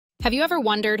Have you ever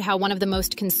wondered how one of the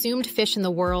most consumed fish in the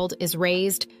world is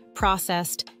raised,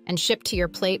 processed, and shipped to your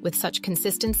plate with such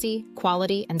consistency,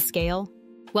 quality, and scale?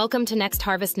 Welcome to Next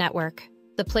Harvest Network,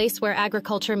 the place where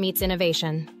agriculture meets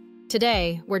innovation.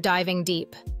 Today, we're diving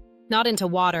deep, not into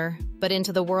water, but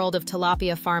into the world of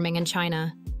tilapia farming in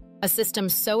China. A system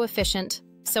so efficient,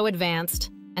 so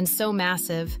advanced, and so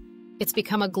massive, it's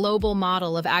become a global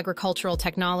model of agricultural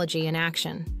technology in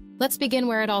action. Let's begin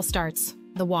where it all starts,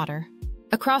 the water.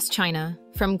 Across China,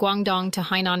 from Guangdong to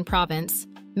Hainan province,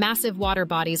 massive water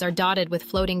bodies are dotted with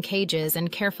floating cages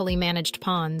and carefully managed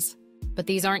ponds. But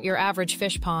these aren't your average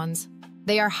fish ponds.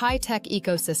 They are high-tech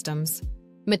ecosystems,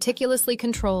 meticulously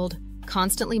controlled,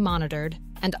 constantly monitored,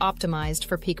 and optimized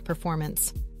for peak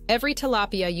performance. Every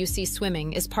tilapia you see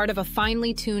swimming is part of a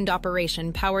finely tuned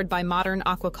operation powered by modern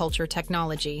aquaculture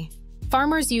technology.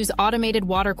 Farmers use automated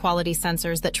water quality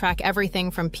sensors that track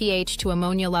everything from pH to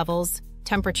ammonia levels,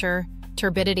 temperature,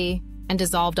 turbidity, and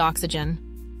dissolved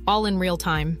oxygen, all in real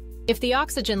time. If the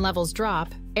oxygen levels drop,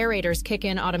 aerators kick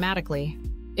in automatically.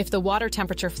 If the water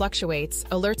temperature fluctuates,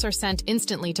 alerts are sent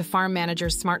instantly to farm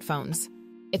managers' smartphones.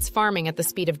 It's farming at the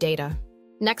speed of data.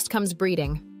 Next comes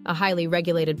breeding, a highly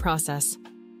regulated process.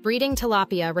 Breeding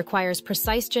tilapia requires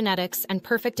precise genetics and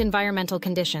perfect environmental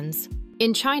conditions.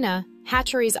 In China,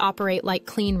 hatcheries operate like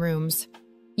clean rooms,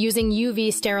 using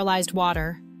UV-sterilized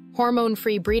water,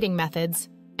 hormone-free breeding methods,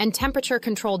 and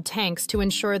temperature-controlled tanks to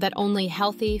ensure that only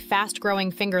healthy,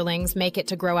 fast-growing fingerlings make it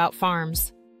to grow-out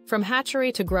farms. From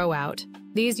hatchery to grow-out,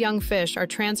 these young fish are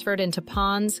transferred into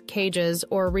ponds, cages,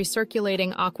 or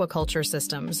recirculating aquaculture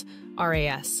systems,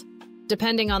 RAS,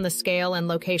 depending on the scale and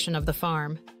location of the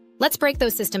farm. Let's break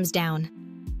those systems down.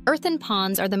 Earthen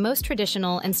ponds are the most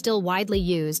traditional and still widely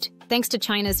used, thanks to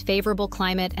China's favorable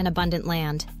climate and abundant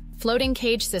land. Floating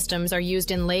cage systems are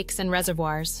used in lakes and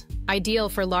reservoirs, ideal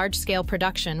for large-scale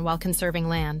production while conserving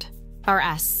land.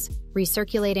 RS,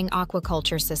 recirculating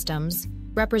aquaculture systems,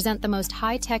 represent the most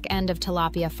high-tech end of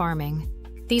tilapia farming.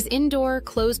 These indoor,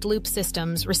 closed-loop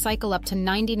systems recycle up to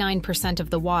 99% of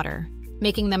the water,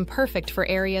 making them perfect for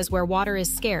areas where water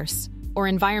is scarce or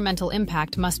environmental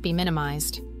impact must be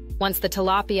minimized. Once the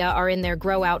tilapia are in their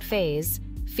grow-out phase,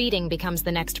 feeding becomes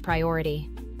the next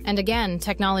priority. And again,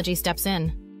 technology steps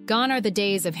in. Gone are the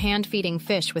days of hand-feeding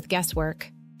fish with guesswork.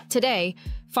 Today,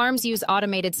 farms use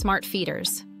automated smart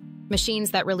feeders,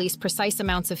 machines that release precise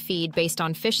amounts of feed based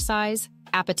on fish size,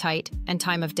 appetite, and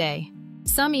time of day.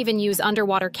 Some even use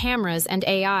underwater cameras and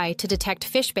AI to detect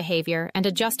fish behavior and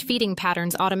adjust feeding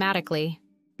patterns automatically.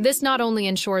 This not only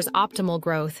ensures optimal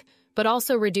growth, but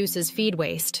also reduces feed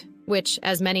waste, which,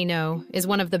 as many know, is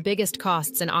one of the biggest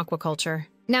costs in aquaculture.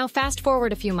 Now fast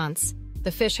forward a few months.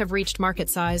 The fish have reached market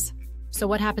size. So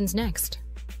what happens next?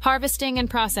 Harvesting and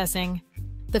processing.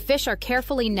 The fish are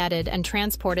carefully netted and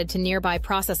transported to nearby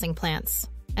processing plants.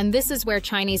 And this is where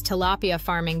Chinese tilapia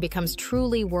farming becomes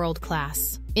truly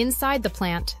world-class. Inside the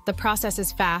plant, the process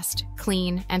is fast,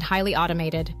 clean, and highly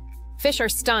automated. Fish are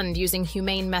stunned using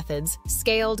humane methods,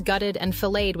 scaled, gutted, and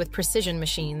filleted with precision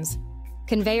machines.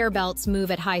 Conveyor belts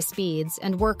move at high speeds,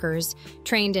 and workers,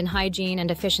 trained in hygiene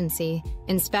and efficiency,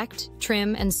 inspect,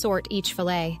 trim, and sort each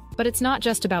fillet. But it's not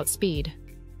just about speed.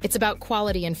 It's about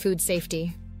quality and food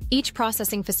safety. Each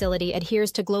processing facility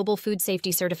adheres to global food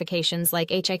safety certifications like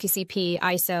HACCP,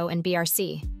 ISO, and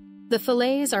BRC. The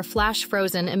fillets are flash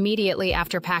frozen immediately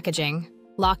after packaging,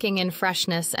 locking in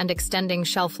freshness and extending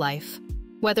shelf life.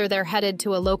 Whether they're headed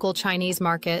to a local Chinese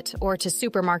market or to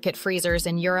supermarket freezers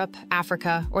in Europe,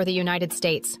 Africa, or the United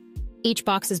States, each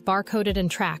box is barcoded and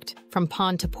tracked from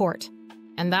pond to port.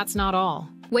 And that's not all.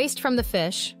 Waste from the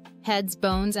fish, heads,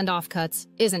 bones, and offcuts,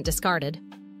 isn't discarded.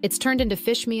 It's turned into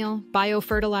fish meal,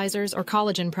 biofertilizers, or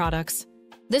collagen products.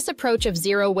 This approach of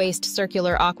zero-waste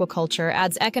circular aquaculture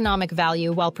adds economic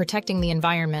value while protecting the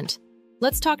environment.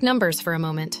 Let's talk numbers for a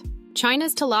moment.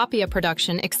 China's tilapia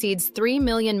production exceeds 3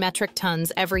 million metric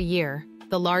tons every year,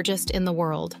 the largest in the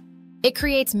world. It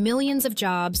creates millions of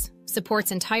jobs,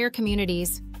 supports entire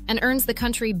communities, and earns the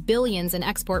country billions in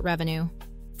export revenue.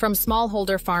 From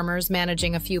smallholder farmers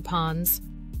managing a few ponds,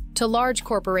 to large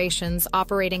corporations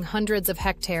operating hundreds of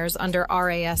hectares under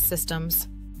RAS systems.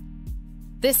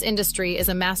 This industry is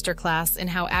a masterclass in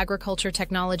how agriculture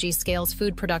technology scales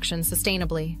food production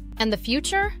sustainably. And the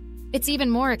future? It's even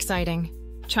more exciting.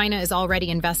 China is already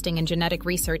investing in genetic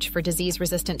research for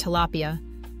disease-resistant tilapia,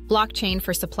 blockchain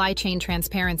for supply chain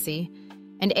transparency,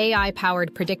 and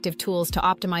AI-powered predictive tools to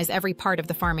optimize every part of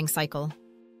the farming cycle.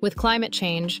 With climate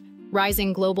change,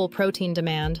 rising global protein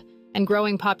demand, and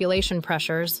growing population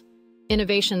pressures,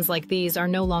 innovations like these are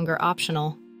no longer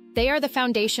optional. They are the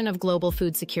foundation of global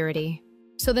food security.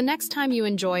 So the next time you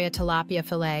enjoy a tilapia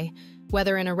fillet,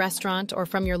 Whether in a restaurant or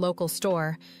from your local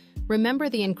store, remember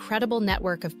the incredible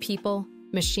network of people,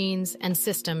 machines, and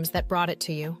systems that brought it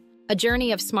to you. A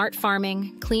journey of smart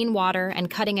farming, clean water, and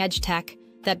cutting-edge tech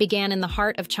that began in the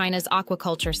heart of China's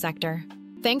aquaculture sector.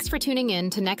 Thanks for tuning in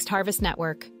to Next Harvest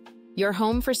Network, your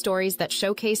home for stories that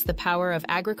showcase the power of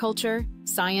agriculture,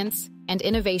 science, and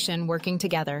innovation working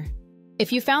together.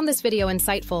 If you found this video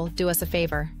insightful, do us a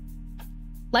favor.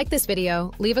 Like this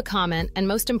video, leave a comment, and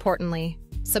most importantly,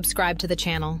 subscribe to the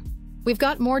channel. We've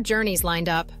got more journeys lined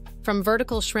up, from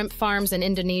vertical shrimp farms in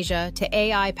Indonesia to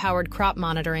AI-powered crop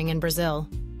monitoring in Brazil.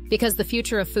 Because the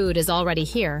future of food is already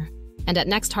here, and at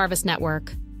Next Harvest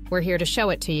Network, we're here to show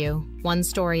it to you, one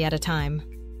story at a time.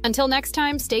 Until next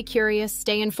time, stay curious,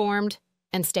 stay informed,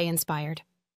 and stay inspired.